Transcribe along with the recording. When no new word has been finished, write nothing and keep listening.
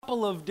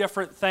couple of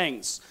different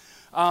things.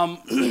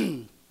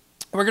 We're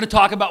going to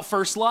talk about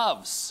first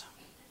loves.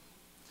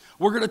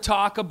 We're going to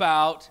talk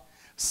about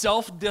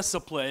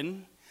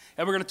self-discipline,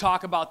 and we're going to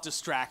talk about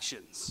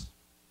distractions.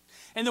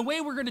 And the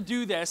way we're going to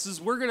do this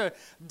is we're going to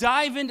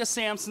dive into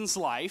Samson's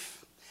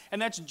life, and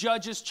that's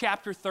Judges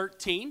chapter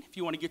 13, if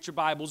you want to get your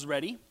Bibles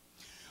ready.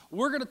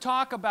 We're going to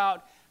talk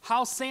about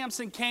how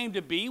Samson came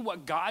to be,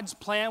 what God's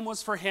plan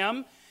was for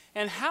him,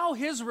 and how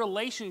his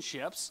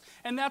relationships,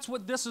 and that's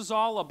what this is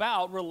all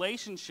about,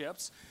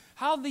 relationships,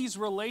 how these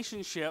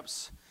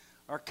relationships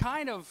are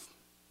kind of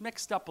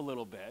mixed up a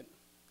little bit,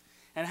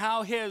 and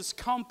how his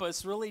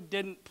compass really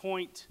didn't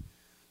point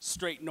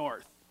straight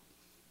north.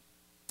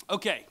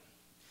 Okay,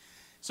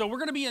 so we're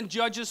going to be in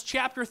Judges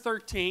chapter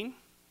 13,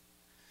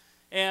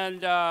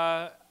 and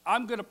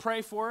I'm going to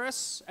pray for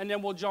us, and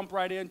then we'll jump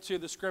right into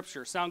the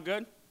scripture. Sound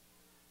good?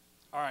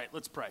 All right,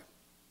 let's pray.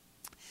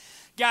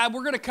 God,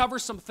 we're going to cover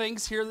some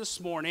things here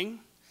this morning,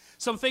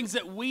 some things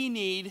that we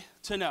need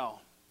to know.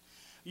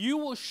 You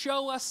will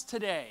show us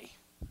today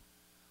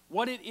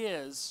what it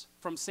is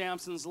from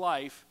Samson's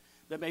life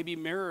that maybe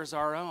mirrors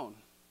our own.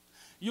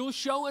 You'll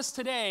show us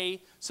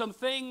today some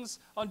things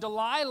on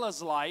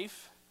Delilah's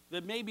life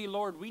that maybe,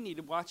 Lord, we need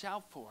to watch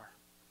out for.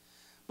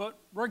 But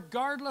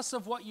regardless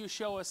of what you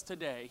show us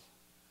today,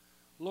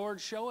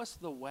 Lord, show us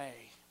the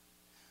way.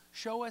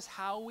 Show us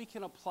how we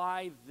can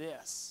apply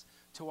this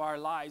to our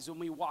lives when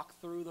we walk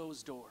through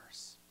those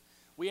doors.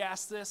 We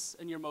ask this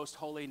in your most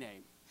holy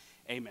name.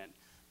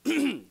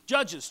 Amen.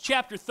 Judges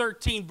chapter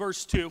 13,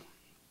 verse 2.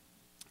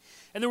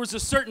 And there was a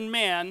certain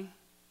man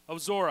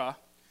of Zorah,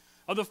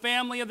 of the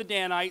family of the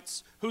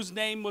Danites, whose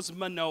name was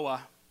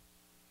Manoah.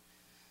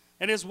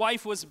 And his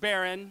wife was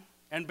barren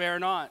and bare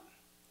not.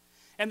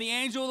 And the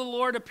angel of the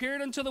Lord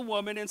appeared unto the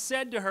woman and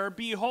said to her,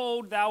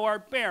 Behold, thou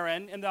art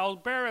barren, and thou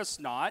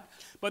bearest not,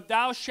 but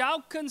thou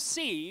shalt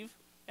conceive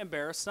and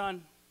bear a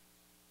son.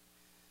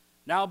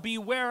 Now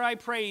beware, I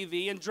pray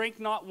thee, and drink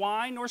not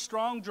wine nor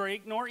strong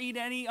drink, nor eat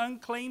any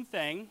unclean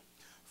thing.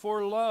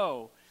 For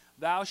lo,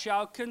 thou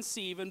shalt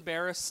conceive and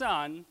bear a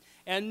son,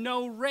 and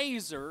no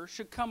razor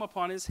should come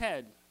upon his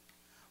head.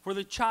 For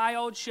the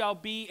child shall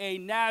be a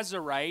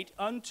Nazarite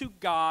unto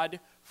God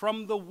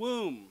from the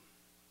womb.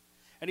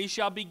 And he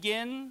shall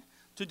begin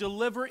to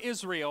deliver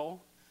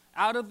Israel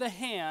out of the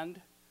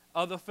hand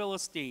of the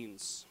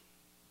Philistines.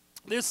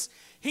 This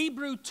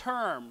Hebrew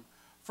term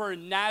for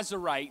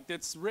Nazarite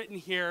that's written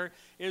here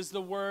is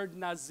the word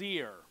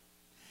Nazir.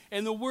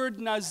 And the word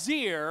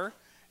Nazir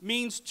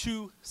means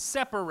to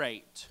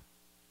separate.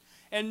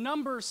 And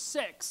number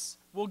 6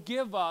 will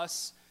give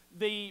us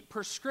the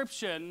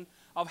prescription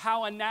of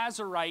how a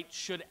Nazarite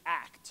should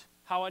act,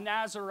 how a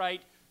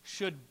Nazarite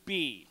should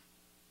be.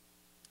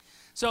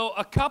 So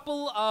a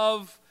couple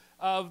of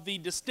the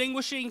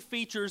distinguishing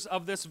features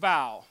of this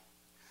vow.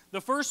 The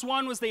first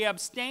one was they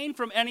abstained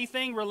from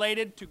anything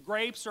related to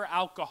grapes or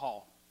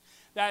alcohol.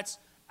 That's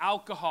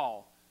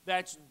alcohol,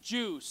 that's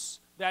juice,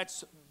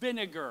 that's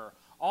vinegar.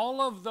 All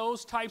of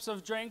those types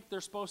of drink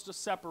they're supposed to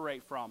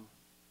separate from.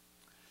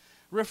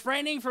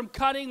 Refraining from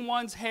cutting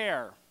one's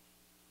hair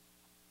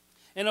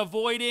and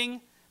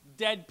avoiding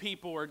dead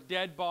people or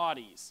dead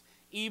bodies,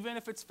 even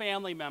if it's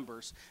family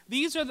members.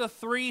 These are the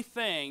 3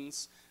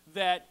 things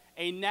that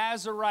a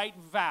Nazarite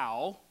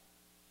vow,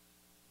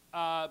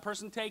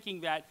 person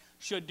taking that,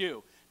 should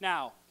do.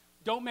 Now,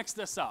 don't mix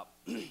this up.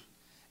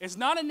 It's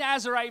not a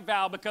Nazarite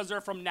vow because they're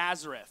from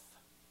Nazareth.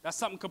 That's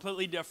something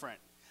completely different.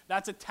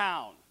 That's a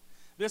town.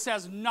 This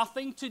has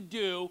nothing to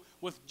do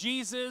with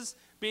Jesus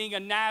being a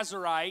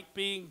Nazarite,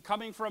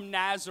 coming from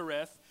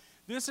Nazareth.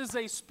 This is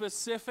a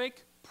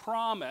specific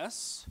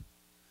promise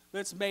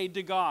that's made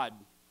to God.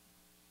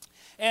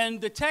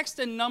 And the text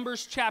in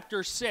Numbers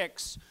chapter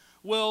 6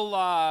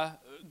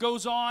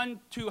 goes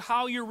on to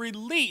how you're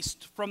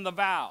released from the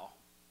vow.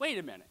 Wait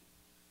a minute.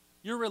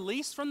 You're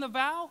released from the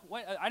vow?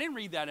 Wait, I didn't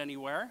read that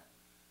anywhere.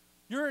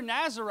 You're a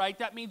Nazarite,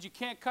 that means you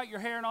can't cut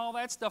your hair and all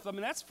that stuff. I mean,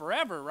 that's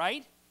forever,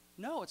 right?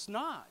 No, it's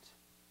not.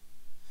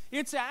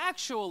 It's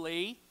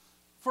actually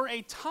for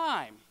a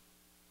time.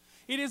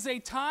 It is a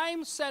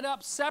time set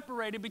up,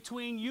 separated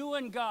between you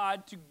and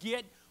God to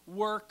get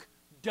work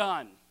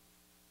done.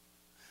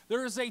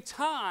 There is a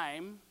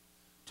time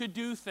to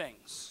do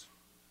things.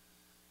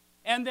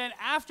 And then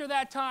after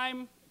that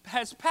time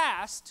has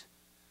passed,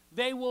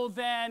 they will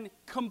then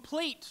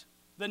complete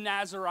the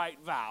Nazarite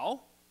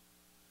vow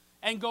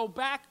and go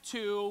back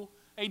to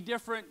a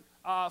different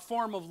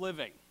form of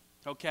living,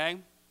 okay?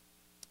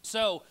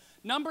 So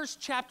Numbers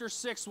chapter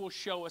 6 will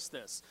show us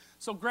this.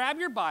 So grab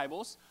your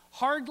Bibles,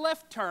 hard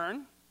left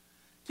turn,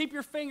 keep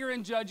your finger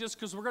in Judges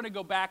because we're going to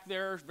go back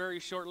there very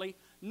shortly.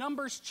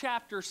 Numbers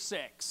chapter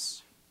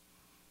 6.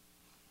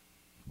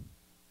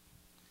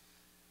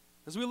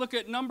 As we look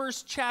at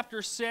Numbers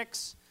chapter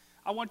 6,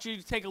 I want you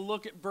to take a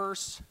look at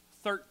verse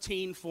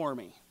 13 for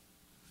me.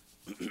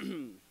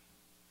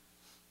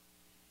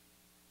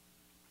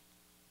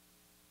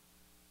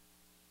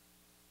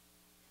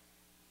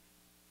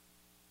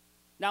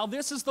 Now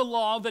this is the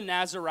law of the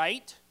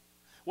Nazarite.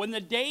 When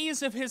the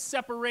days of his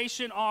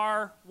separation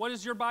are, what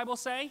does your Bible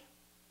say?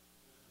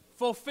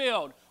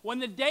 fulfilled. When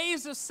the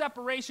days of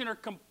separation are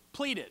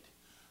completed,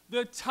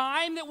 the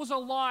time that was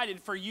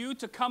allotted for you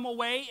to come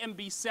away and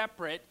be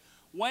separate,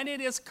 when it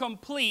is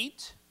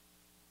complete,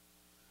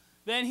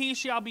 then he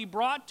shall be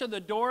brought to the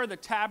door of the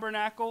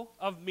tabernacle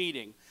of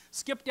meeting.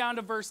 Skip down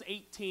to verse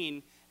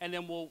 18, and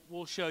then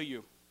we'll show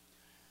you.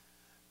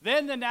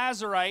 Then the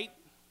Nazarite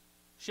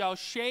shall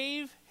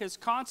shave his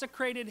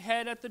consecrated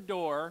head at the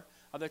door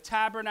of the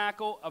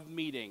tabernacle of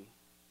meeting.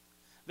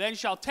 Then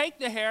shall take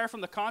the hair from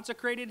the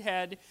consecrated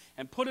head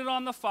and put it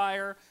on the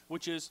fire,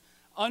 which is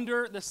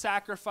under the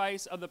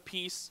sacrifice of the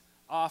peace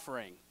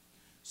offering.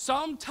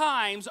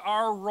 Sometimes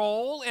our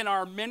role in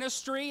our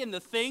ministry and the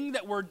thing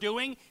that we're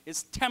doing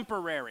is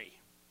temporary.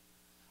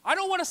 I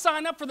don't want to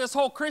sign up for this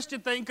whole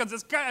Christian thing because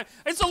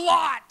it's a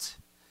lot.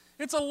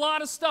 It's a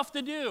lot of stuff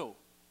to do.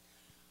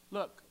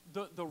 Look,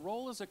 the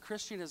role as a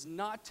Christian is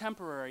not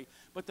temporary,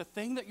 but the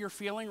thing that you're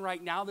feeling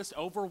right now, this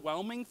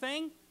overwhelming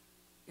thing,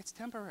 it's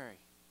temporary.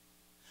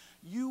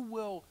 You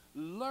will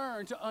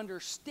learn to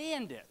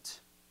understand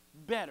it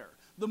better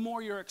the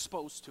more you're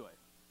exposed to it.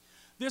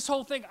 This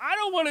whole thing, I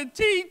don't want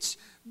to teach,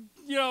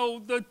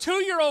 the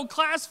 2-year-old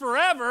class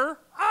forever.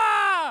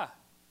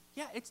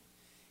 Yeah,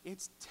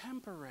 it's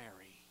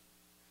temporary.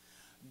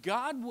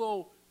 God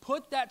will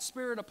put that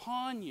spirit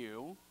upon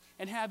you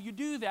and have you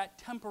do that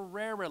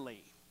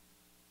temporarily.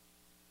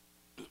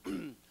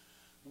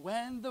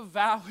 When the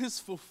vow is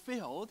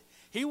fulfilled,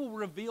 he will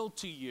reveal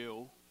to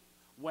you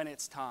when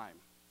it's time.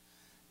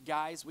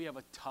 Guys, we have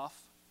a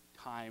tough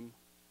time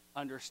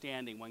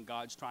understanding when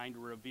God's trying to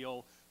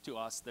reveal to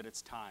us that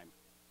it's time.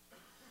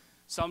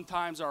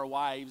 Sometimes our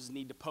wives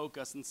need to poke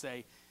us and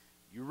say,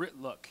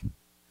 look,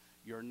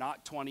 you're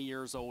not 20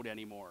 years old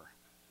anymore.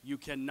 You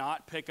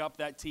cannot pick up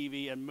that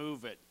TV and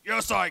move it.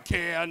 Yes, I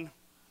can.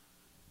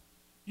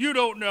 You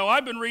don't know.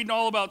 I've been reading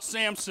all about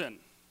Samson.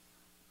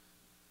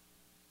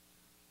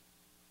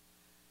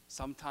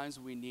 Sometimes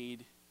we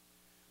need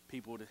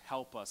people to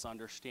help us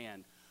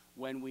understand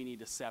when we need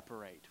to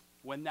separate,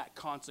 when that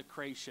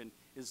consecration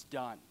is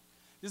done.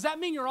 Does that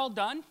mean you're all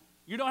done?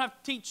 You don't have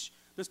to teach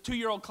this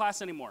 2-year-old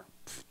class anymore.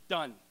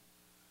 Done.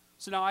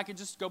 So now I can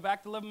just go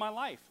back to living my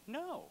life.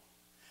 No,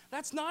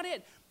 that's not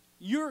it.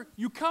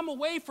 You come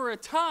away for a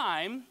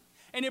time,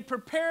 and it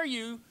prepares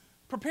you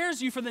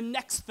for the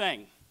next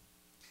thing.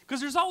 Because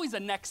there's always a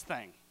next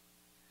thing.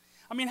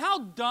 I mean, how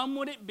dumb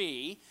would it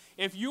be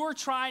if you were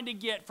trying to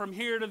get from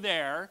here to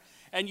there,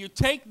 and you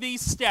take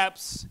these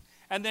steps,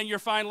 and then you're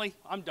finally,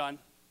 I'm done.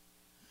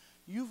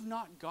 You've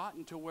not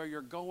gotten to where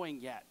you're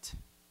going yet.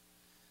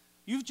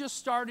 You've just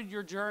started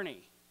your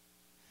journey.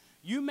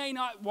 You may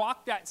not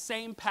walk that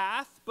same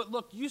path, but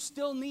look, you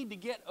still need to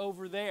get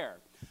over there.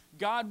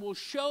 God will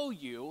show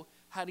you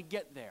how to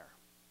get there.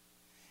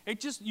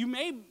 You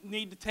may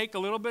need to take a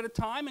little bit of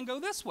time and go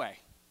this way.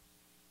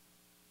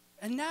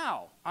 And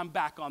now I'm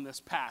back on this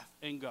path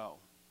and go.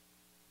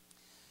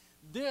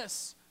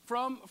 This,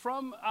 from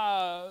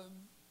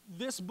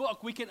this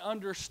book, we can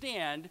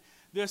understand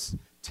this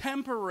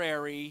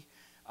temporary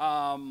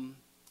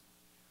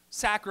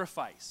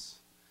sacrifice.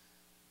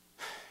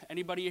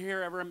 Anybody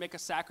here ever make a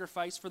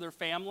sacrifice for their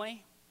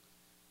family?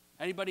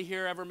 Anybody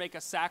here ever make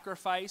a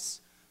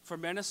sacrifice for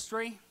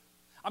ministry?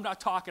 I'm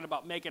not talking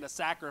about making a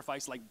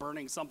sacrifice like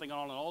burning something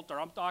on an altar.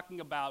 I'm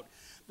talking about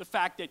the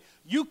fact that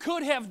you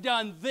could have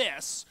done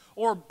this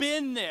or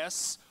been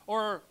this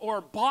or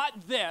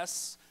bought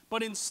this,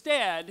 but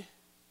instead,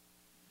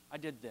 I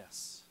did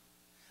this.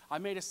 I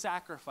made a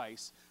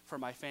sacrifice for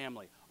my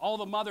family. All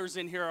the mothers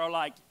in here are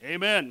like,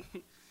 amen.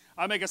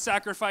 I make a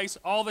sacrifice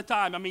all the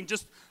time. I mean,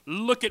 just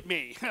look at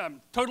me.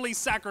 I'm totally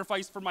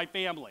sacrificed for my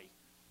family,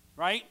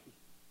 right?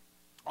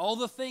 All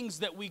the things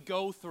that we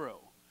go through,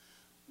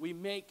 we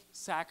make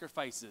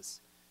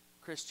sacrifices.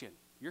 Christian,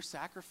 your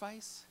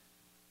sacrifice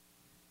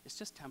is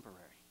just temporary.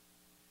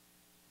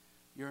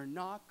 You're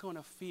not going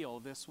to feel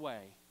this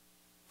way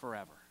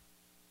forever.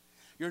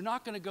 You're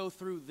not going to go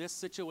through this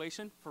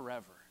situation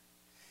forever.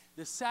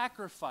 The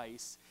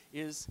sacrifice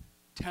is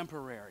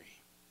temporary.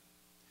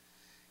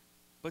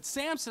 But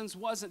Samson's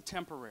wasn't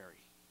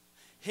temporary.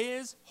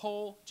 His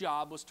whole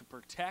job was to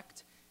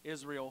protect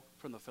Israel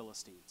from the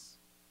Philistines.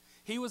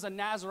 He was a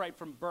Nazarite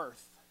from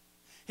birth.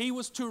 He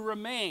was to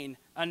remain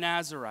a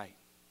Nazarite.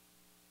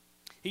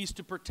 He's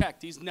to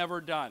protect. He's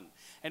never done.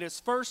 And his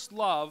first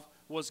love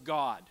was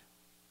God.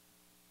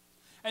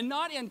 And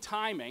not in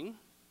timing,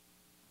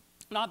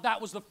 not that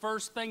was the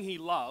first thing he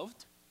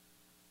loved,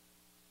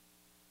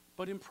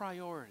 but in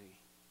priority.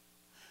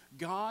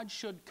 God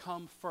should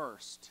come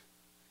first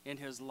in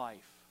his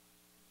life.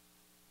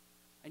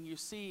 And you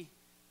see,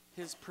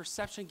 his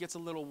perception gets a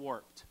little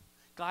warped.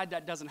 Glad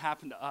that doesn't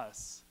happen to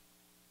us.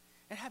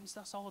 It happens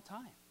to us all the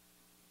time.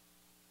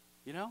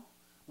 You know,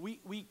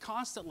 we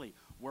constantly,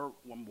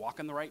 I'm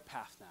walking the right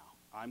path now.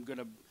 I'm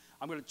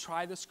gonna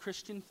try this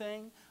Christian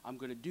thing. I'm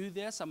gonna do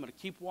this. I'm gonna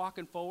keep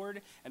walking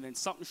forward, and then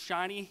something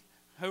shiny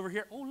over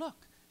here. Oh,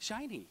 look,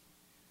 shiny.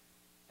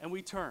 And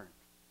we turn.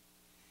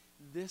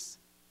 This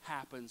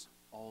happens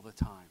all the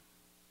time.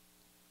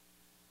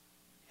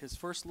 His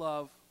first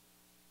love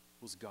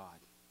was God.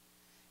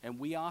 And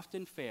we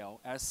often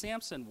fail, as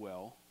Samson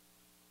will,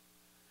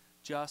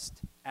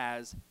 just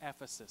as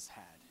Ephesus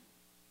had.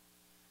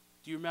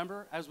 Do you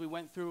remember as we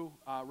went through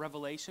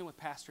Revelation with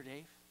Pastor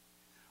Dave?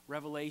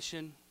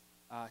 Revelation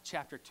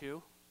chapter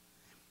 2.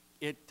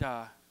 It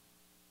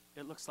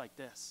looks like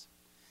this.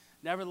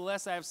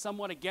 Nevertheless, I have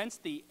somewhat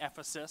against the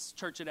Ephesus,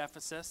 church at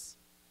Ephesus,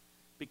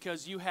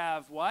 because you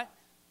have what?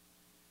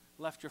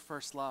 Left your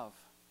first love.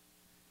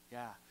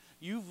 Yeah.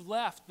 You've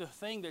left the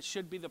thing that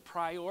should be the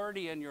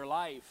priority in your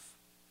life,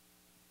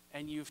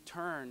 and you've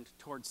turned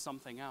towards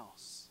something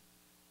else.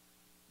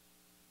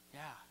 Yeah.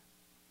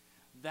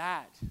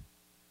 That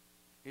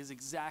is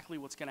exactly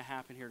what's going to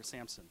happen here to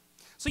Samson.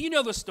 So you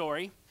know the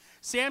story.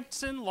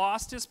 Samson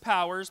lost his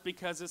powers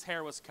because his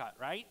hair was cut,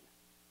 right?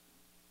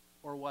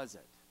 Or was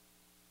it?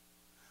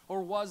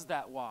 Or was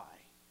that why?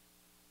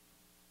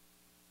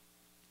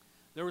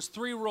 There was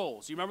 3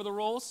 rules. You remember the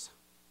rules?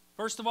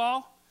 First of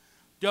all,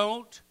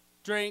 don't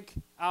drink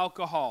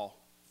alcohol.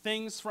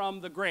 Things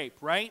from the grape,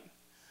 right?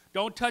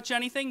 Don't touch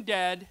anything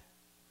dead.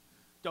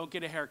 Don't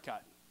get a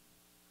haircut.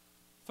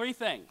 3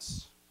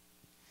 things.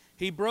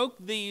 He broke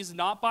these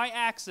not by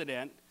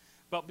accident,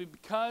 but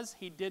because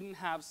he didn't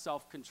have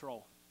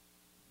self-control.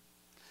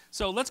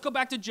 So let's go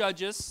back to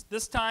Judges,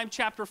 this time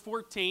chapter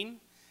 14,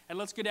 and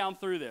let's go down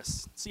through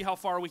this. See how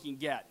far we can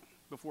get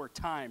before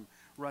time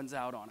runs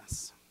out on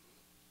us.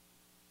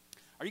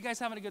 Are you guys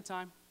having a good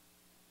time?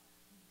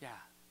 Yeah.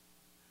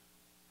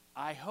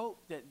 I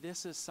hope that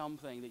this is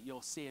something that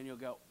you'll see and you'll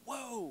go,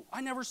 whoa,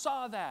 I never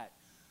saw that.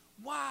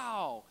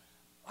 Wow,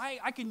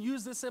 I can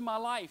use this in my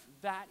life.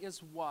 That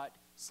is what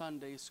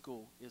Sunday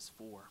school is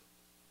for.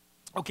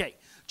 Okay,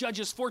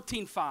 Judges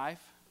 14:5.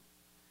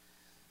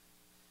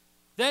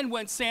 Then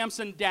went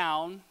Samson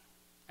down,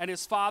 and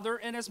his father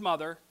and his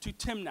mother, to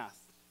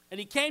Timnath. And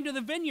he came to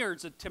the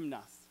vineyards of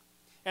Timnath.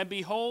 And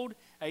behold,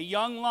 a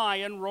young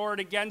lion roared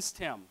against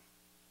him.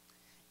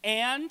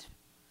 And,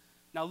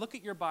 now look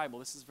at your Bible.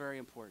 This is very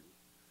important.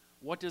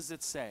 What does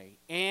it say?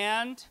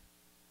 And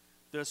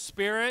the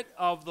Spirit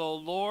of the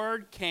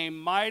Lord came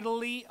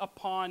mightily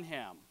upon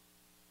him.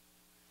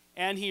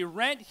 And he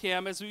rent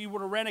him as he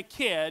would have rent a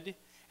kid,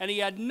 and he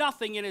had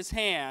nothing in his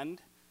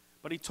hand,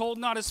 but he told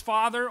not his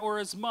father or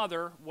his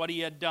mother what he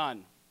had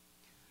done.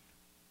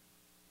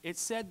 It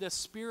said the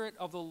Spirit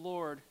of the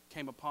Lord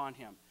came upon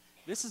him.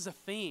 This is a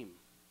theme.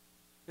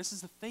 This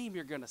is the theme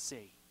you're going to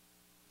see.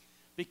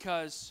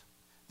 Because,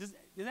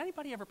 did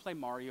anybody ever play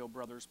Mario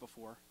Brothers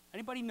before?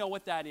 Anybody know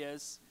what that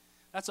is?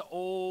 That's an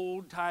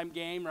old-time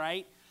game,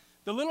 right?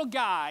 The little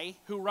guy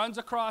who runs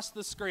across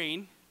the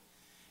screen,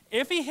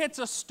 if he hits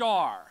a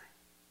star,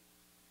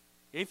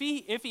 if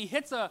he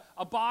hits a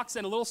box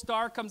and a little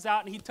star comes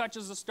out and he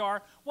touches the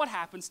star, what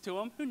happens to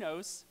him? Who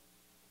knows?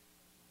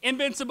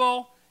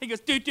 Invincible. He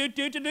goes, doot, doot,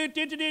 doot, doot, doot,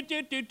 doot, doot,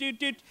 doot, doot, doot,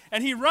 doot,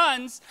 and he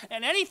runs,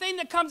 and anything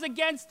that comes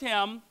against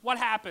him, what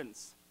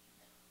happens?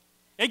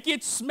 It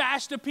gets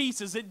smashed to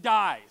pieces. It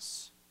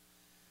dies.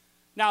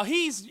 Now,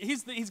 he's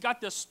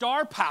got this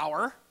star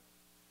power,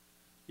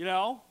 you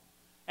know,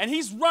 and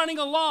he's running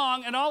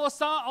along, and all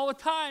the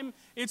time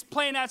it's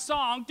playing that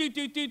song,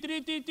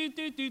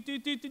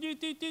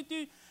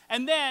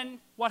 and then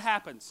what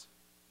happens?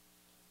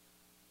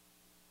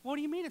 What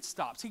do you mean it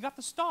stops? He got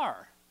the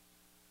star.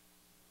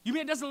 You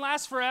mean it doesn't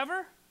last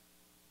forever?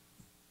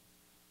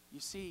 You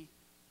see,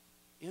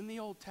 in the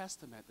Old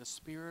Testament, the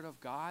Spirit of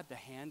God, the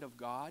hand of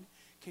God,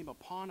 came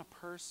upon a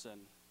person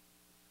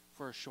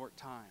for a short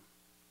time,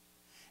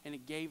 and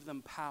it gave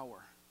them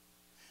power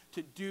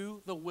to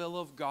do the will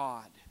of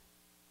God.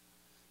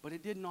 But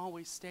it didn't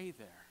always stay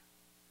there.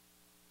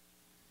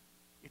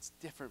 It's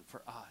different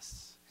for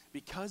us.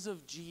 Because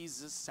of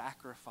Jesus'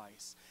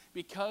 sacrifice,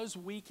 because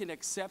we can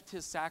accept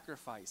his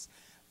sacrifice,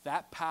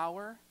 that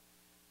power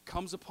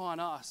comes upon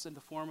us in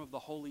the form of the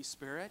Holy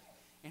Spirit,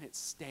 and it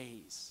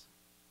stays.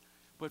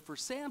 But for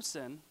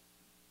Samson,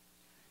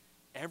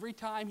 every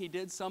time he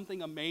did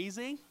something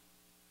amazing,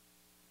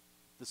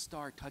 the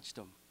star touched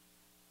him.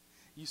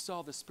 You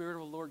saw the Spirit of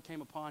the Lord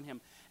came upon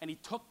him, and he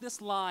took this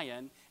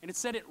lion, and it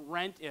said it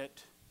rent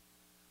it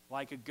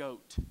like a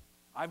goat.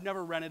 I've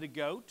never rented a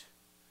goat.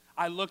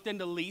 I looked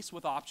into lease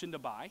with option to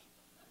buy.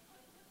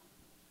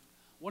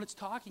 What it's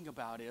talking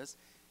about is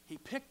he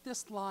picked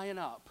this lion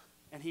up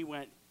and he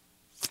went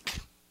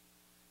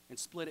and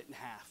split it in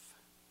half.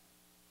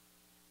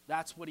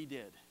 That's what he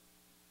did.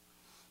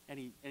 And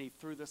he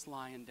threw this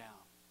lion down.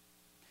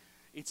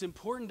 It's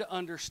important to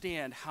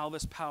understand how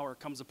this power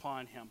comes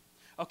upon him.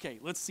 Okay,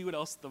 let's see what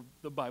else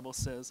the Bible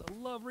says. I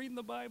love reading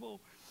the Bible.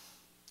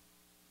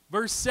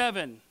 Verse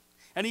 7.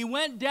 And he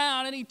went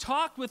down and he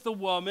talked with the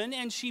woman,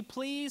 and she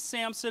pleased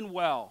Samson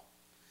well.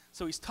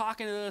 So he's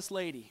talking to this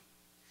lady.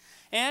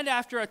 And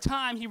after a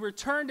time he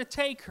returned to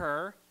take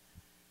her,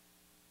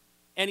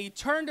 and he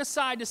turned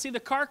aside to see the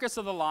carcass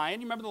of the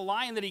lion. You remember the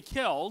lion that he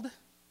killed?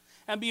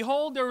 And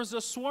behold, there was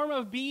a swarm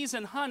of bees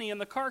and honey in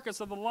the carcass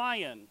of the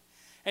lion.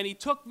 And he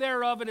took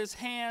thereof in his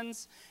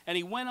hands, and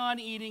he went on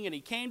eating, and he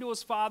came to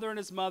his father and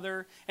his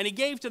mother, and he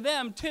gave to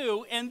them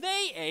too, and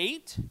they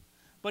ate,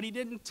 but he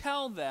didn't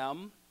tell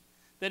them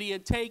that he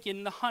had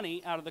taken the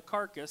honey out of the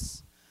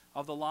carcass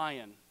of the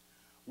lion.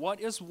 What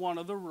is one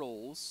of the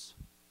rules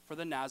for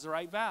the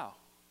Nazirite vow?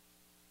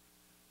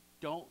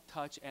 Don't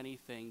touch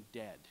anything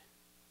dead.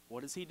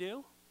 What does he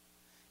do?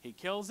 He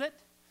kills it,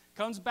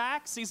 comes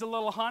back, sees a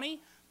little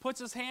honey, puts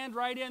his hand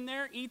right in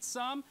there, eats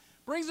some,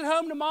 brings it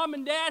home to mom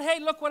and dad. Hey,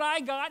 look what I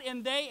got,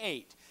 and they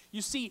ate.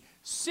 You see,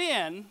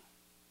 sin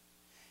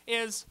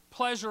is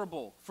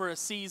pleasurable for a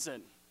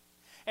season.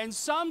 And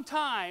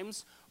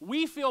sometimes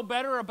we feel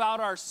better about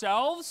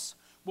ourselves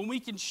when we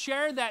can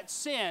share that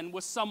sin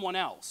with someone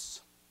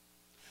else.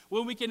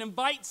 When we can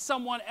invite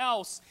someone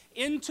else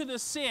into the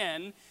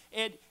sin,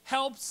 it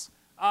helps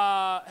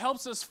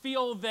us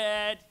feel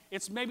that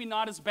it's maybe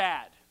not as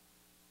bad.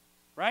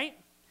 Right?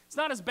 It's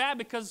not as bad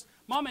because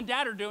mom and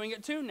dad are doing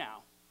it too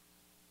now.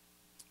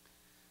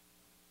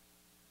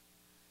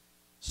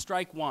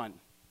 Strike one.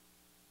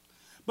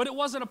 But it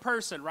wasn't a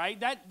person, right?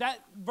 That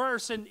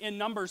verse in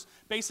Numbers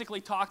basically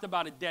talked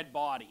about a dead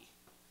body,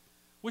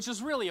 which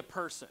is really a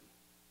person.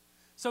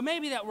 So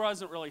maybe that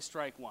wasn't really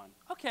strike one.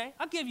 Okay,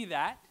 I'll give you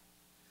that.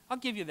 I'll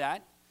give you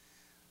that.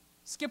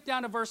 Skip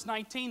down to verse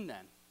 19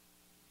 then.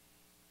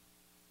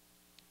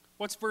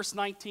 What's verse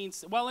 19?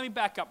 Well, let me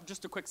back up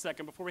just a quick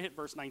second before we hit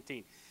verse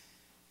 19.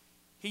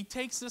 He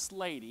takes this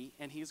lady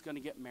and he's going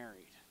to get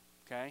married,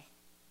 okay?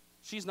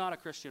 She's not a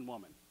Christian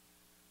woman,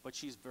 but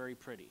she's very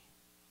pretty.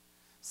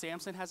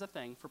 Samson has a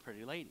thing for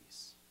pretty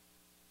ladies.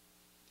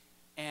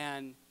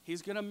 And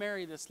he's going to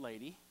marry this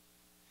lady,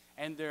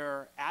 and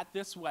they're at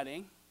this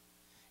wedding,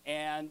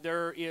 and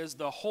there is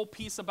the whole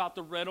piece about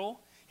the riddle.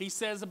 He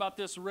says about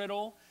this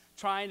riddle,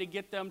 trying to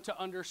get them to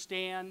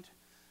understand,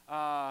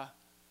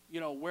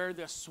 where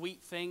this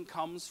sweet thing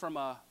comes from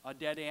a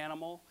dead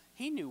animal.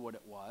 He knew what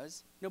it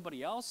was.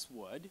 Nobody else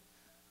would.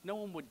 No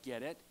one would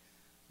get it.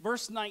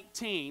 Verse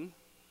 19,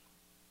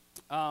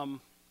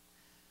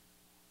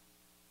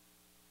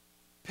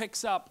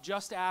 picks up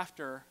just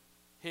after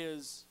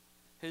his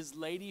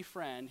lady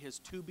friend, his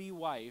to-be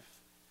wife,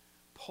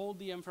 pulled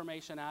the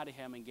information out of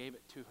him and gave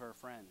it to her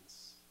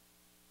friends.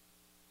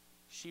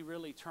 She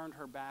really turned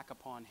her back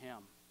upon him.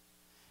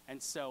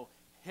 And so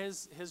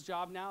his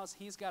job now is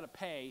he's got to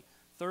pay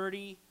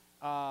 30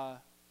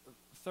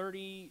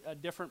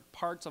 different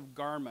parts of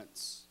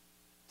garments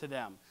to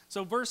them.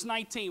 So verse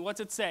 19, what's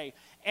it say?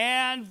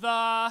 And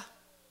do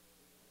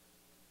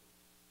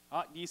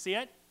you see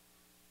it?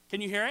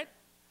 Can you hear it?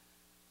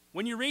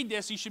 When you read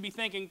this, you should be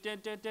thinking,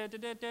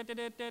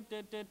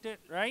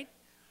 right?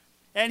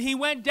 And he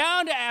went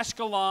down to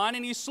Ashkelon,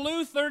 and he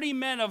slew 30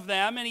 men of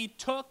them, and he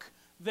took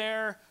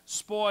their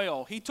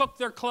spoil. He took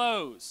their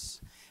clothes,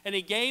 and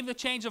he gave the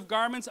change of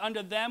garments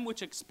unto them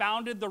which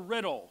expounded the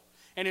riddle.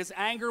 And his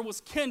anger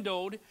was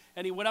kindled,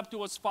 and he went up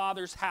to his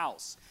father's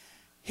house.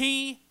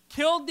 He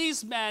killed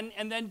these men,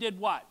 and then did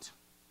what?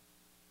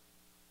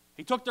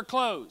 He took their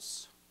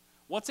clothes.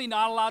 What's he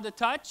not allowed to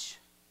touch?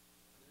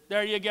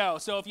 There you go.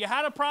 So if you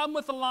had a problem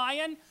with a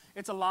lion,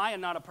 it's a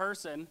lion, not a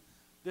person.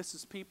 This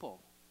is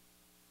people.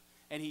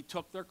 And he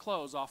took their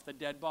clothes off the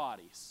dead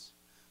bodies.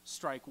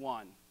 Strike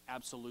one,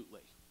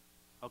 absolutely.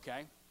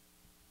 Okay?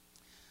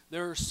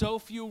 There are so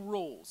few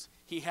rules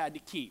he had to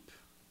keep,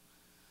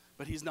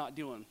 but he's not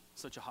doing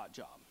such a hot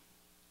job.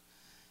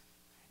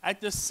 At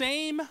the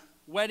same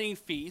wedding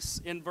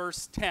feast in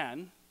verse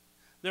 10,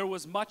 there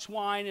was much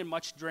wine and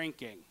much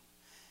drinking.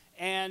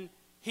 And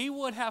he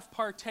would have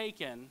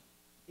partaken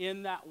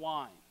in that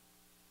wine,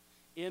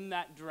 in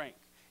that drink.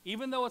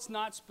 Even though it's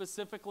not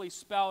specifically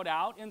spelled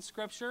out in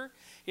Scripture,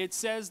 it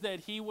says that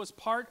he was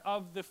part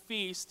of the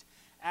feast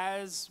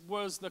as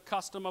was the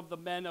custom of the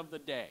men of the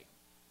day.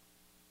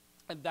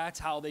 And that's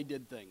how they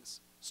did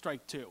things.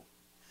 Strike two.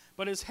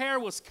 But his hair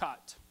was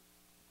cut.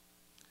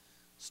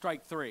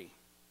 Strike three.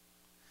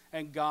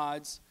 And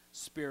God's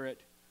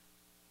Spirit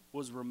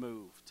was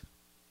removed.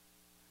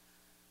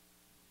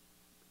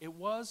 It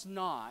was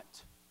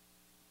not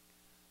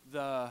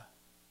the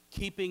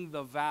keeping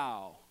the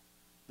vow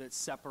that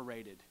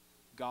separated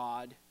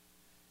God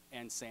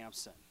and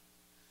Samson,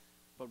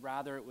 but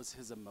rather it was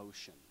his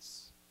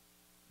emotions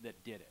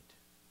that did it.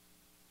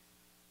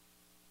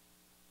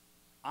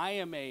 I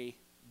am a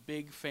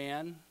big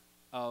fan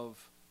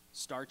of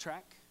Star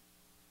Trek.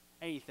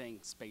 Anything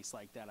space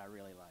like that I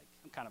really like.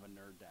 I'm kind of a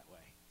nerd that way.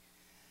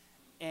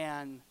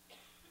 And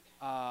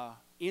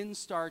in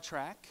Star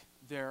Trek,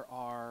 there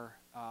are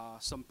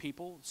some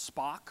people,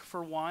 Spock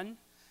for one,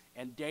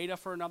 and Data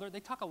for another.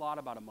 They talk a lot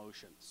about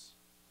emotions.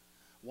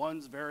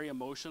 One's very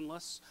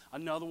emotionless.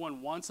 Another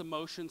one wants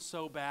emotions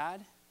so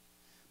bad,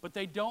 but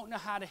they don't know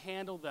how to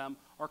handle them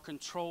or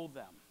control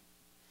them.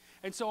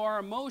 And so our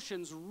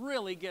emotions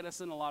really get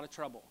us in a lot of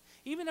trouble.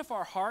 Even if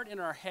our heart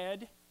and our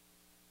head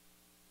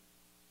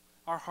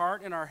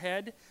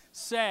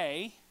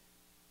say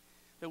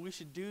that we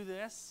should do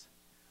this,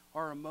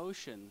 our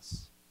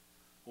emotions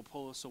will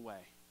pull us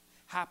away.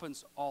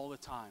 Happens all the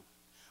time.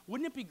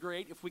 Wouldn't it be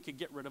great if we could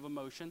get rid of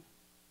emotion?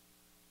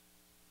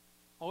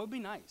 Oh, it would be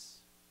nice.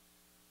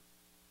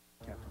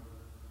 Captain,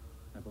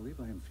 I believe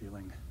I am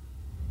feeling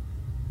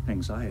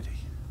anxiety.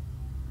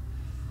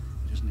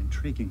 It is an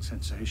intriguing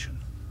sensation.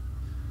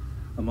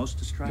 a most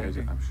distracting.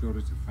 Data, I'm sure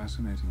it's a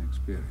fascinating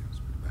experience,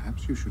 but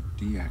perhaps you should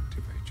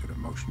deactivate your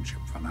emotion chip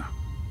for now.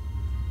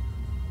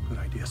 Good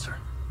idea, sir.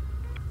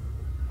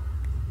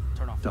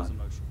 Turn off those Done.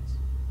 emotions.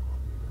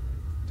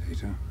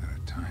 Data, there are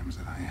times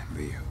that I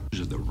envy you.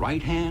 Is it the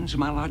right hands,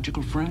 my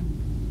logical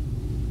friend?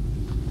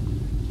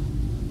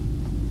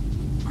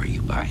 Are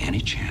you by any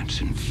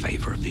chance in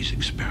favor of these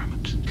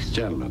experiments?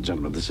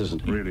 Gentlemen, this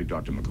isn't... Really,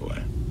 Dr.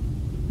 McCoy,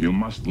 you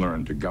must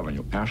learn to govern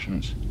your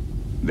passions.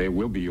 They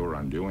will be your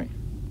undoing.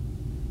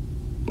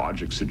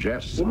 Logic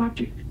suggests...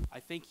 Logic.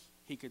 I think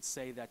he could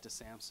say that to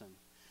Samson.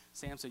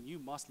 Samson, you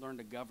must learn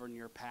to govern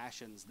your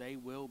passions. They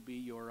will be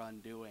your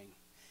undoing.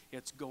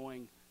 It's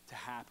going to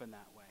happen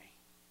that way.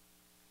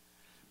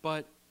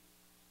 But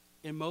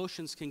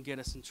emotions can get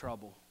us in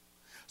trouble.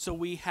 So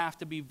we have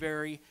to be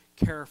very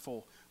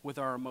careful with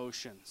our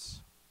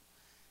emotions.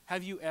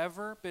 Have you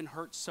ever been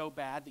hurt so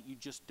bad that you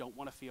just don't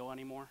want to feel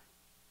anymore?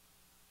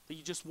 That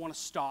you just want to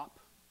stop?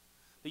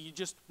 That you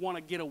just want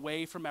to get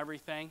away from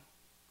everything?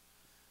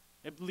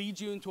 It leads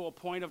you into a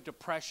point of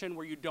depression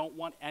where you don't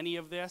want any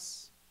of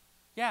this?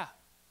 Yeah,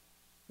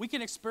 we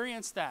can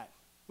experience that.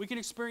 We can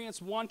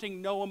experience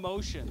wanting no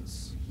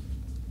emotions.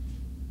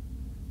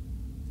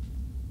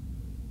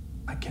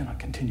 I cannot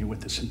continue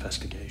with this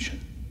investigation.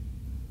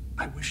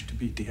 I wish to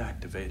be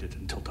deactivated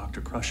until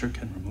Dr. Crusher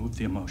can remove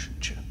the emotion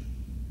chip.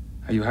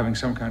 Are you having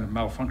some kind of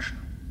malfunction?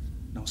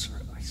 No, sir,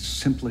 I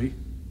simply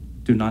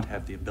do not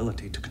have the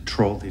ability to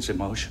control these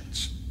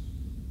emotions.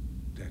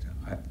 Data,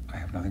 I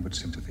have nothing but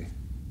sympathy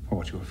for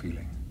what you are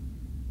feeling.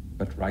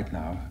 But right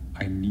now,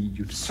 I need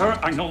you to... Sir,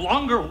 I no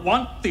longer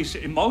want these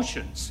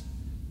emotions.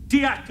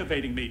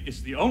 Deactivating me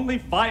is the only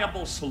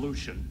viable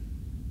solution.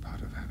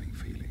 Part of having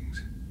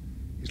feelings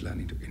is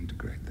learning to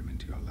integrate them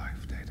into your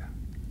life, Data.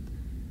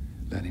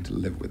 Learning to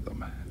live with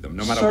them. No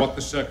matter Sir, what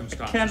the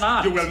circumstances. I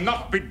cannot. You will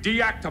not be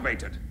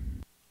deactivated.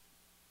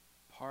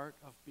 Part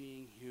of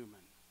being human,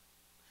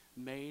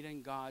 made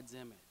in God's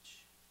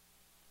image,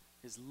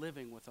 is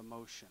living with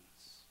emotions.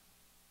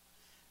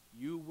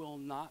 You will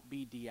not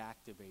be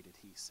deactivated,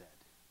 he said.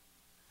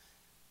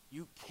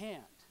 You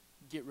can't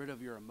get rid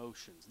of your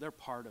emotions. They're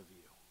part of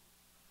you.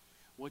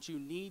 What you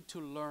need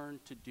to learn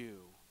to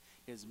do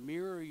is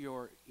mirror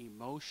your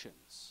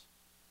emotions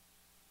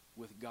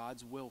with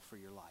God's will for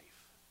your life.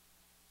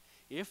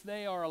 If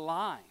they are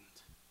aligned,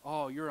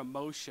 your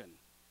emotion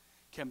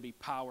can be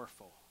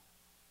powerful.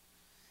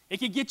 It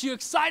can get you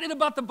excited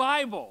about the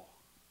Bible.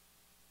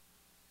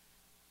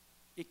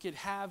 It could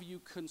have you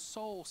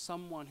console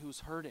someone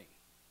who's hurting.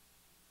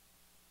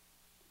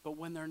 But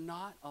when they're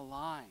not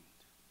aligned,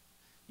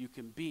 you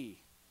can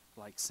be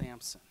like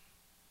Samson.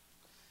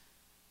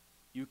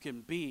 You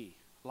can be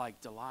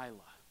like Delilah.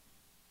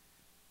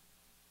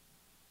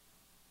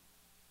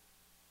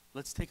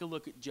 Let's take a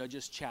look at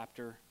Judges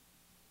chapter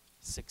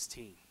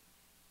 16.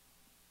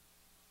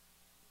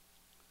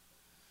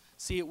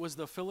 See, it was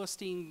the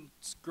Philistine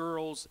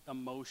girl's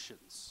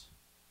emotions,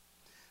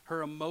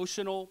 her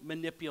emotional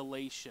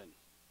manipulation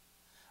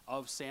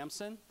of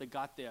Samson that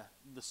got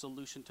the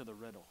solution to the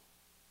riddle.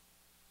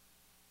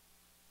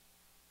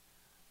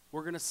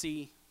 We're going to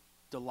see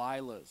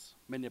Delilah's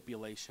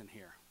manipulation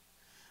here.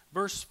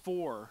 Verse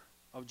 4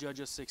 of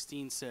Judges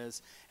 16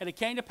 says, "And it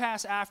came to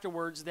pass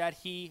afterwards that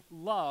he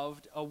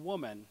loved a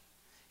woman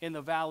in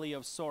the valley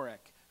of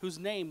Sorek, whose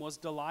name was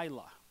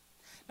Delilah."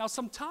 Now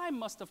some time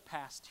must have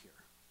passed here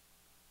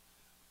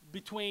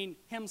between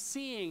him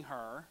seeing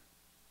her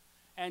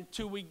and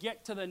till we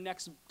get to the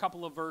next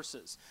couple of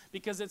verses.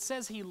 Because it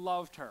says he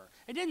loved her.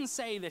 It didn't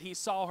say that he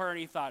saw her and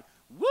he thought,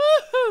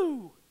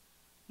 woohoo!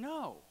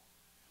 No.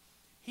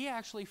 He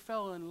actually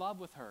fell in love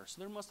with her. So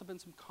there must have been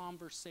some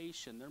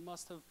conversation. There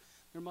must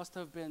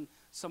have been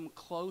some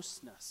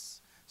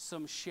closeness,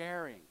 some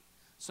sharing,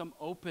 some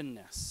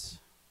openness.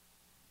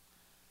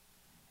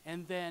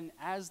 And then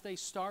as they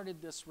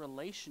started this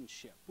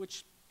relationship,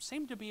 which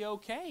seemed to be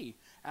okay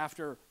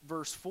after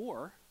verse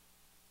 4,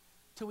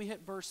 till we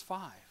hit verse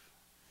 5.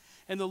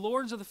 "And the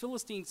lords of the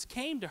Philistines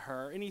came to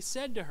her, and he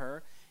said to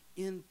her,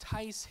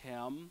 'Entice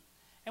him.'"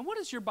 And what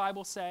does your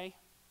Bible say?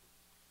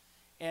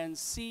 "And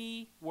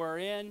see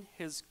wherein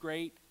his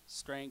great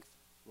strength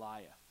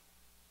lieth."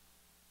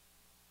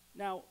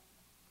 Now,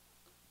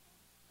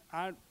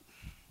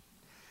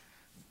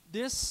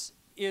 this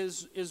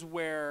is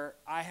where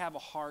I have a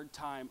hard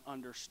time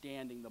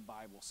understanding the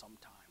Bible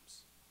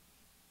sometimes.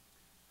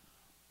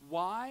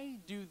 Why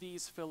do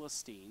these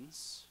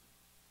Philistines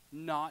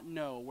not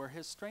know where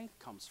his strength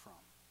comes from?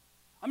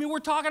 I mean, we're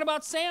talking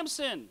about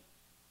Samson.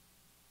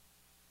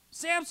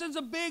 Samson's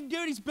a big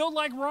dude. He's built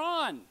like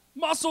Ron.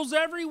 Muscles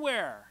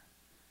everywhere.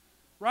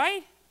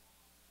 Right?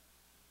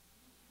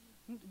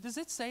 Does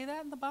it say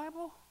that in the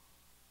Bible?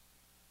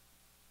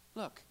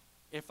 Look,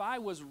 if I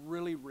was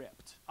really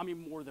ripped, I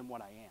mean more than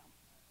what I am,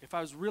 if I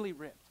was really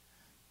ripped,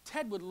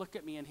 Ted would look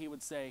at me and he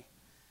would say,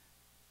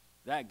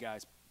 "That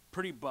guy's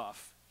pretty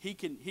buff. He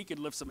could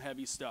lift some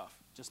heavy stuff,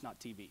 just not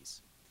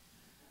TVs.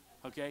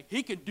 Okay?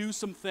 He could do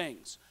some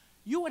things."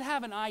 You would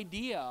have an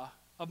idea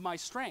of my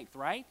strength,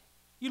 right?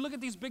 You look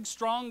at these big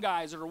strong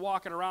guys that are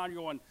walking around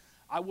going,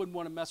 I wouldn't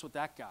want to mess with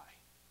that guy.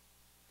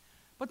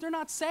 But they're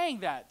not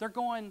saying that. They're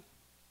going,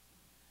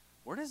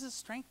 where does this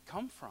strength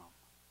come from?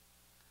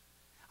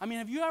 I mean,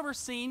 have you ever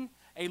seen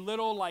a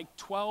little, like,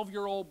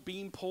 12-year-old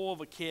beanpole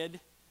of a kid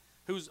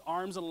whose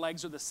arms and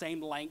legs are the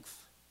same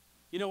length?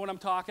 You know what I'm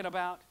talking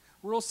about?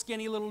 Real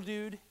skinny little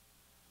dude.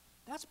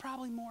 That's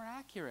probably more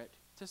accurate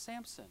to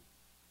Samson.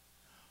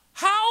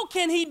 How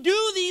can he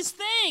do these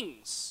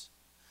things?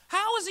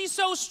 How is he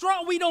so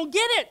strong? We don't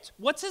get it.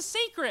 What's his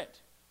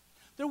secret?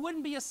 There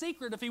wouldn't be a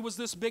secret if he was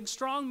this big,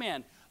 strong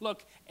man.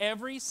 Look,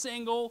 every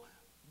single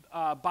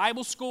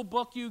Bible school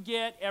book you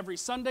get, every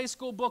Sunday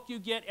school book you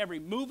get, every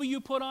movie you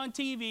put on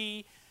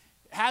TV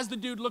has the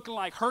dude looking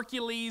like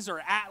Hercules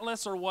or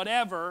Atlas or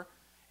whatever,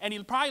 and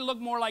he'll probably look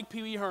more like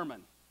Pee Wee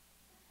Herman.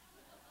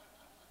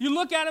 You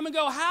look at him and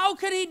go, how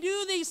could he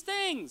do these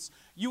things?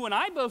 You and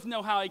I both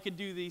know how he could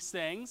do these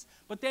things,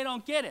 but they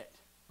don't get it,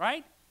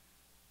 right?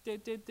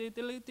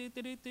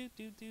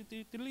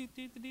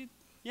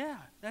 Yeah,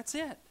 that's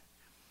it.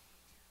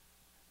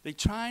 They're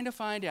trying to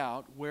find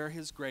out where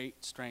his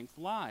great strength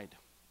lied,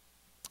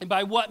 and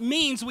by what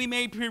means we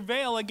may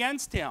prevail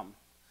against him,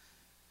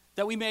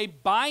 that we may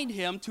bind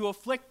him to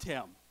afflict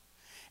him,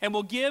 and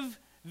will give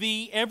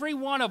thee every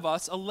one of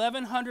us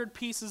 1,100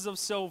 pieces of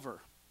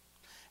silver.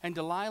 And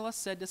Delilah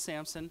said to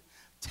Samson,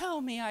 tell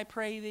me, I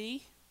pray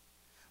thee,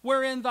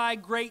 wherein thy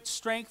great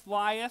strength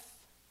lieth,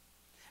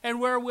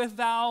 and wherewith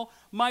thou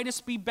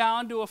mightest be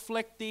bound to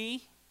afflict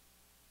thee.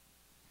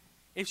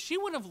 If she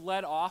would have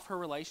led off her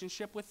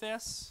relationship with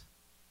this,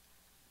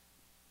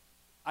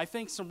 I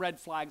think some red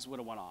flags would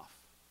have went off.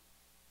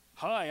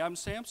 Hi, I'm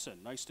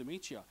Samson. Nice to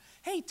meet you.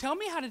 Hey, tell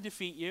me how to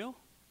defeat you.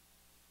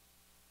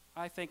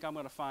 I think I'm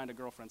going to find a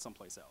girlfriend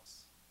someplace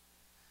else.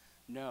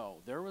 No,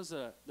 there was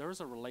a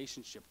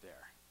relationship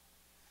there.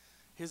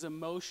 His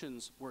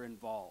emotions were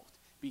involved.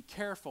 Be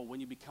careful when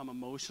you become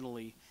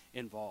emotionally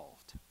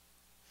involved.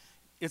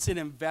 It's an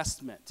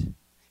investment.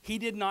 He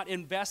did not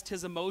invest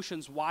his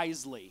emotions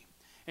wisely,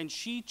 and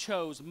she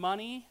chose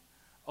money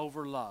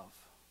over love.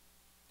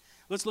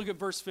 Let's look at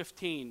verse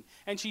 15.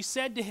 And she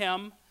said to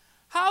him,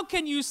 how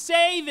can you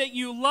say that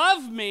you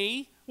love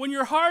me when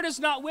your heart is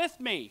not with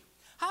me?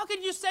 How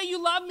can you say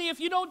you love me if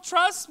you don't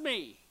trust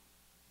me?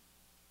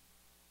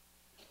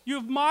 You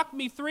have mocked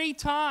me 3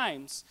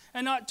 times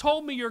and not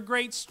told me your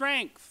great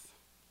strength.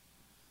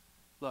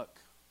 Look,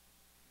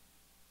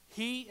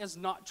 he is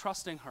not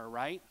trusting her,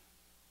 right?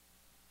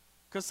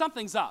 Because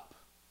something's up.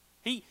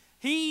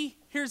 He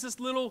hears this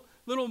little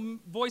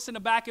voice in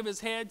the back of his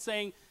head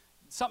saying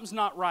something's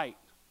not right.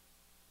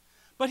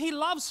 But he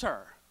loves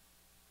her.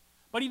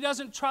 But he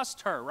doesn't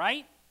trust her,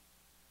 right?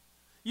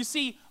 You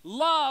see,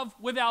 love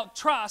without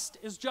trust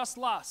is just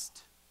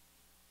lust.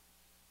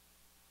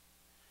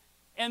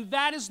 And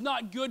that is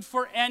not good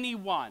for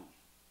anyone.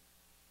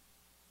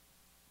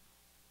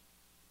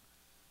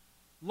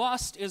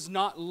 Lust is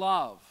not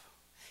love.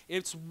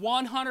 It's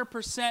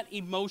 100%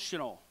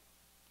 emotional.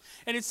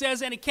 And it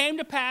says, and it came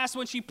to pass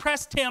when she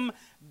pressed him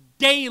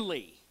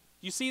daily.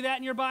 You see that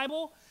in your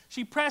Bible?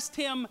 She pressed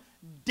him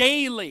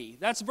daily.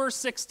 That's verse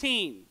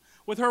 16.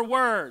 With her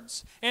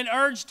words, and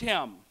urged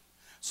him,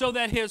 so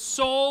that his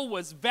soul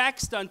was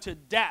vexed unto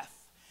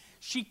death.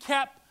 She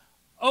kept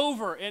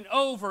over and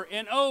over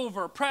and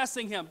over,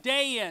 pressing him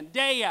day in,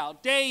 day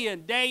out, day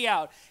in, day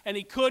out. And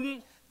he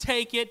couldn't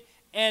take it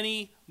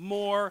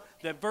anymore.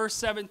 That verse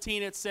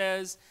 17, it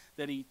says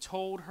that he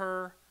told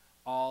her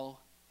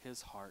all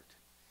his heart.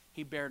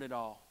 He bared it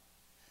all.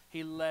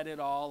 He let it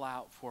all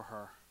out for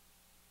her.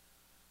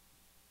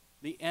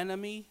 The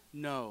enemy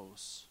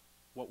knows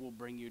what will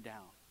bring you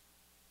down.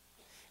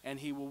 And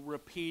he will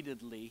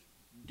repeatedly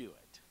do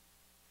it.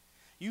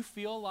 You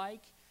feel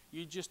like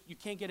you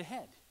can't get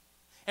ahead.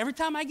 Every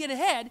time I get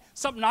ahead,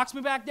 something knocks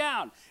me back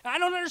down. And I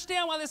don't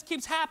understand why this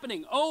keeps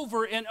happening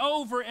over and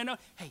over and over.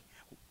 Hey,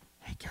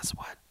 guess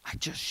what? I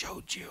just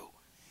showed you.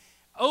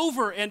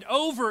 Over and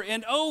over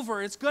and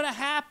over, it's going to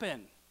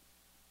happen.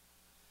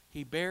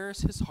 He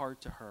bears his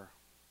heart to her.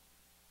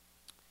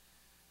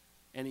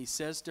 And he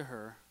says to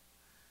her,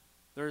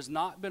 there has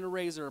not been a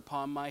razor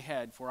upon my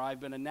head, for I have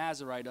been a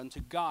Nazarite unto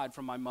God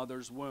from my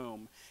mother's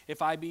womb.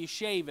 If I be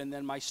shaven,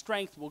 then my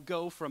strength will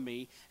go from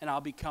me, and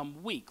I'll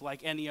become weak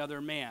like any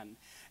other man.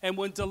 And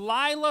when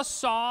Delilah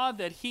saw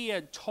that he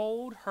had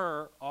told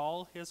her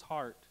all his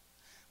heart,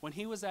 when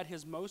he was at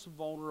his most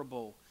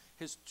vulnerable,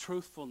 his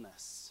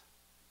truthfulness,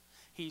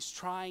 he's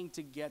trying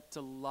to get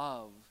to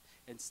love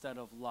instead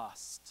of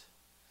lust.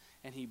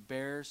 And he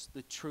bears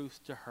the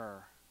truth to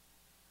her.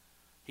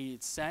 He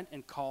had sent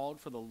and called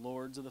for the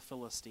lords of the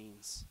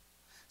Philistines,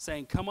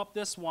 saying, come up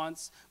this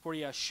once, for he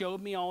has showed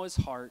me all his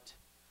heart.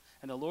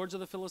 And the lords of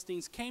the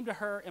Philistines came to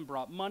her and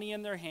brought money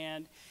in their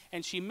hand,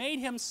 and she made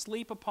him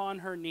sleep upon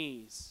her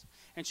knees.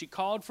 And she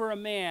called for a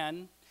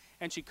man,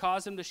 and she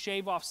caused him to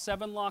shave off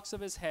 7 locks of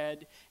his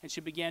head, and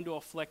she began to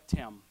afflict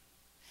him.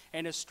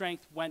 And his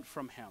strength went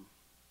from him.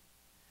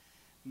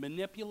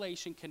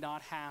 Manipulation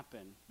cannot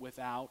happen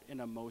without an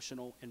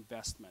emotional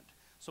investment.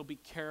 So be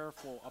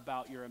careful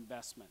about your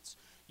investments.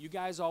 You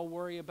guys all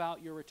worry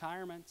about your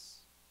retirements.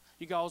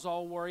 You guys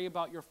all worry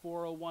about your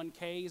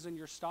 401ks and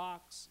your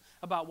stocks,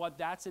 about what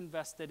that's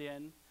invested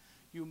in.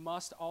 You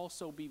must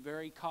also be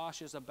very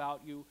cautious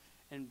about you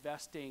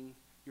investing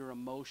your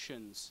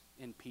emotions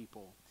in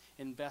people,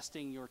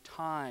 investing your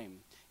time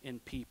in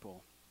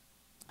people.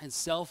 And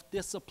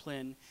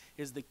self-discipline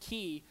is the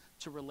key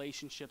to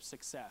relationship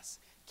success.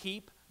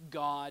 Keep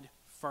God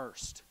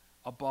first,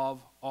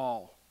 above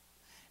all,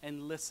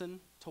 and listen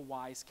to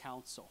wise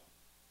counsel.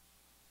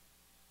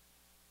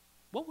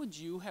 What would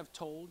you have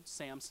told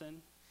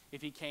Samson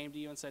if he came to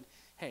you and said,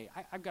 hey,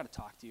 I've got to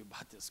talk to you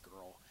about this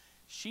girl.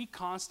 She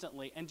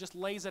constantly, and just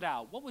lays it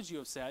out. What would you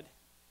have said?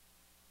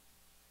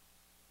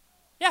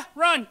 Yeah,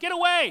 run, get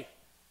away.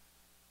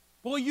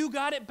 Well, you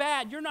got it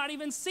bad. You're not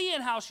even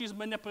seeing how she's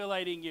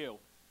manipulating you.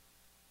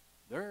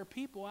 There are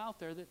people out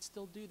there that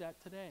still do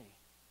that today.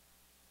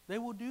 They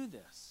will do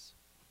this.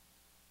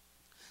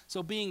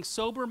 So being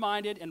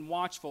sober-minded and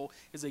watchful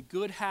is a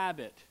good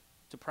habit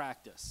to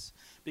practice,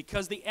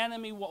 because the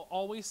enemy will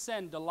always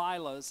send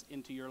Delilahs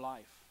into your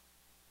life.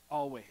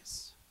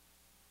 Always.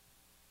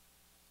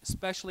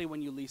 Especially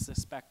when you least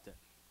suspect it.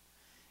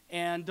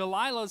 And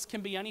Delilahs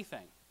can be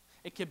anything.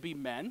 It could be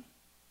men.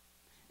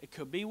 It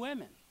could be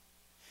women.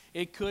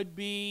 It could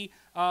be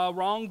a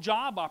wrong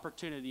job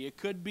opportunity. It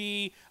could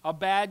be a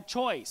bad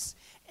choice.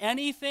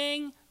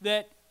 Anything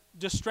that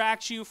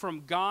distracts you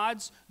from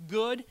God's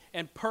good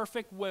and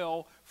perfect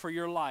will for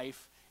your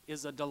life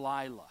is a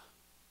Delilah.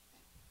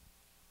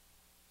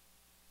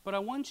 But I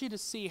want you to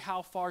see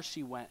how far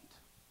she went.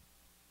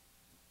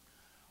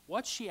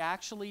 What she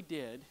actually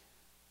did,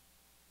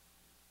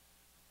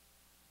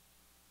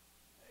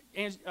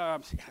 and,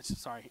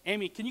 sorry,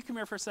 Amy, can you come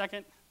here for a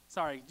second?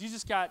 Sorry, you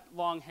just got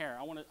long hair.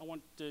 I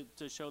want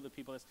to show the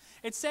people this.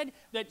 It said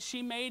that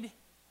she made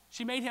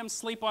him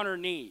sleep on her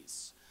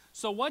knees.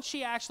 So what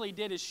she actually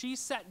did is she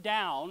sat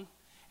down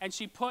and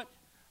she put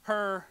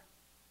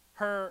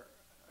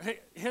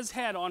his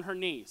head on her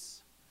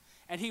knees.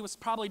 And he was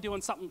probably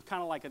doing something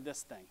kind of like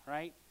this thing,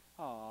 right?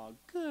 Oh,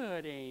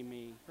 good,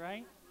 Amy,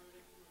 right?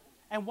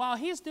 And while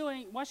she's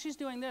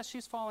doing this,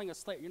 she's falling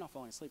asleep. You're not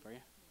falling asleep, are you?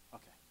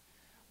 Okay.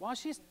 While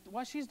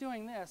she's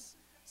doing this,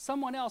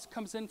 someone else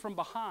comes in from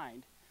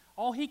behind.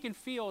 All he can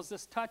feel is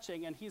this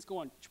touching, and he's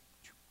going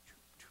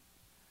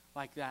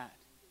like that.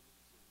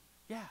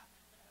 Yeah.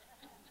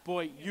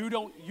 Boy, you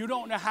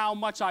don't know how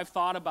much I've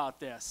thought about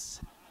this.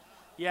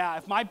 Yeah,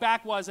 if my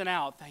back wasn't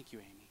out, thank you,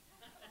 Amy.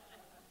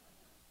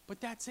 But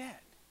that's it.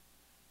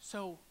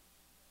 So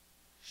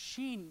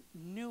she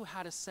knew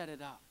how to set it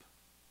up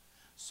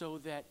so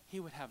that he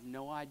would have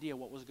no idea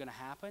what was going to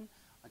happen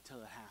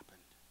until it happened.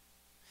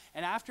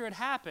 And after it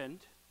happened,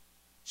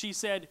 she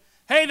said,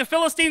 hey, the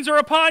Philistines are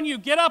upon you.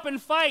 Get up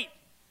and fight.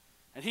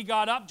 And he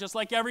got up just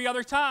like every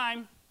other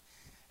time.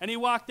 And he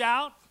walked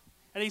out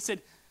and he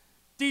said,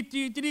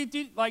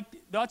 like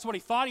that's what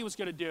he thought he was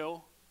going to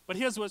do. But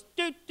his was,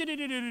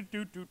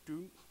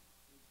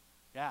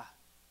 yeah.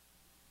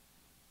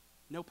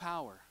 No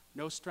power,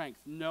 no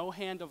strength, no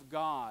hand of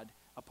God.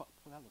 Well,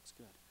 that looks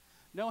good.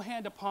 No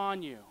hand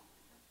upon you.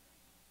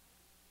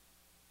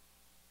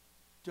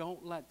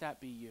 Don't let that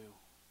be you.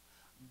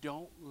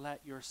 Don't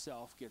let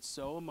yourself get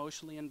so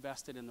emotionally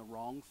invested in the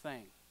wrong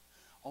thing,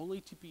 only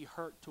to be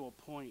hurt to a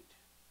point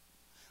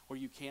where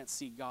you can't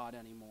see God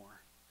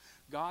anymore.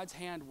 God's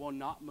hand will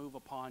not move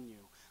upon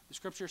you. The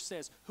scripture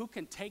says, who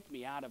can take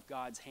me out of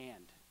God's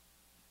hand?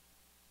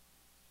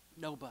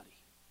 Nobody.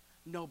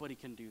 Nobody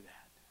can do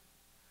that.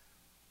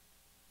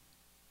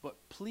 But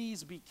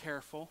please be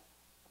careful.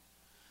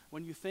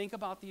 When you think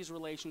about these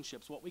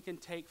relationships, what we can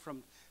take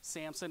from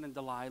Samson and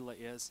Delilah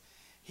is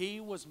he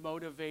was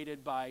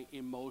motivated by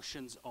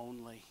emotions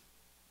only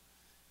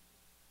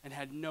and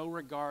had no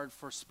regard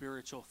for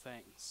spiritual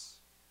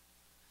things.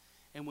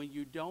 And when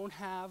you don't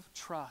have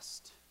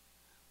trust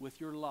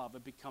with your love,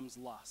 it becomes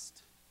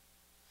lust.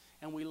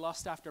 And we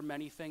lust after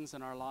many things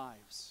in our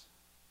lives.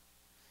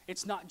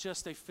 It's not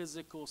just a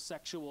physical,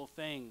 sexual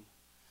thing.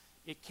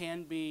 It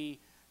can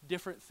be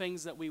different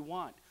things that we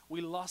want. We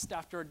lust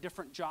after a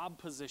different job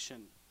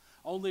position,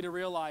 only to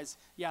realize,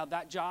 yeah,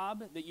 that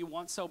job that you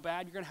want so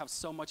bad, you're going to have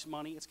so much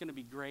money, it's going to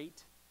be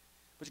great,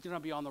 but you're going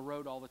to be on the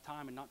road all the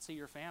time and not see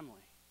your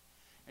family,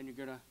 and you're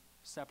going to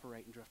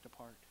separate and drift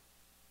apart.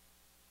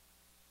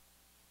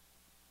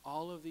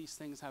 All of these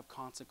things have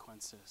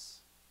consequences,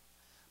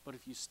 but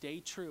if you stay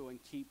true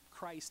and keep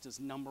Christ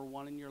as number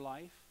one in your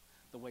life,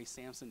 the way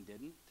Samson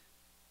didn't,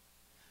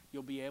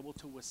 you'll be able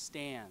to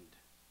withstand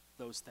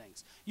those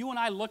things. You and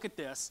I look at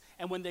this,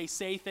 and when they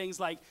say things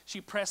like,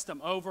 she pressed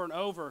him over and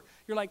over,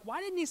 you're like,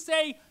 why didn't he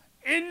say,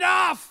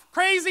 enough,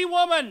 crazy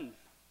woman?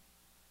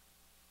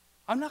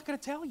 I'm not going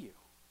to tell you.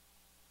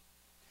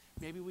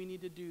 Maybe we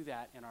need to do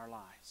that in our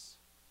lives.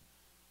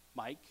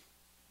 Mike,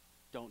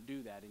 don't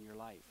do that in your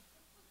life.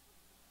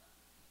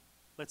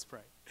 Let's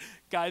pray.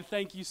 God,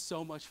 thank you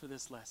so much for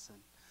this lesson.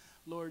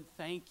 Lord,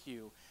 thank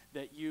you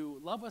that you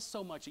love us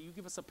so much that you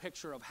give us a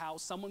picture of how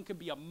someone could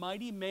be a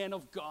mighty man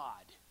of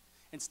God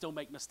and still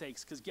make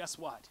mistakes. Because guess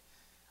what?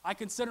 I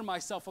consider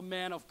myself a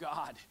man of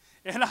God,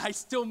 and I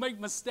still make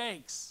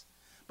mistakes.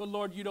 But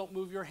Lord, you don't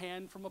move your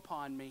hand from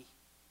upon me.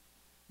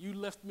 You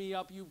lift me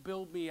up, you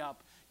build me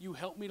up, you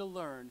help me to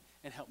learn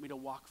and help me to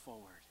walk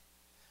forward.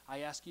 I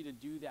ask you to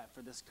do that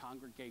for this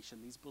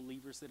congregation, these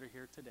believers that are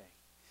here today.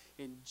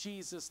 In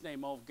Jesus'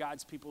 name, all of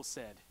God's people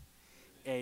said,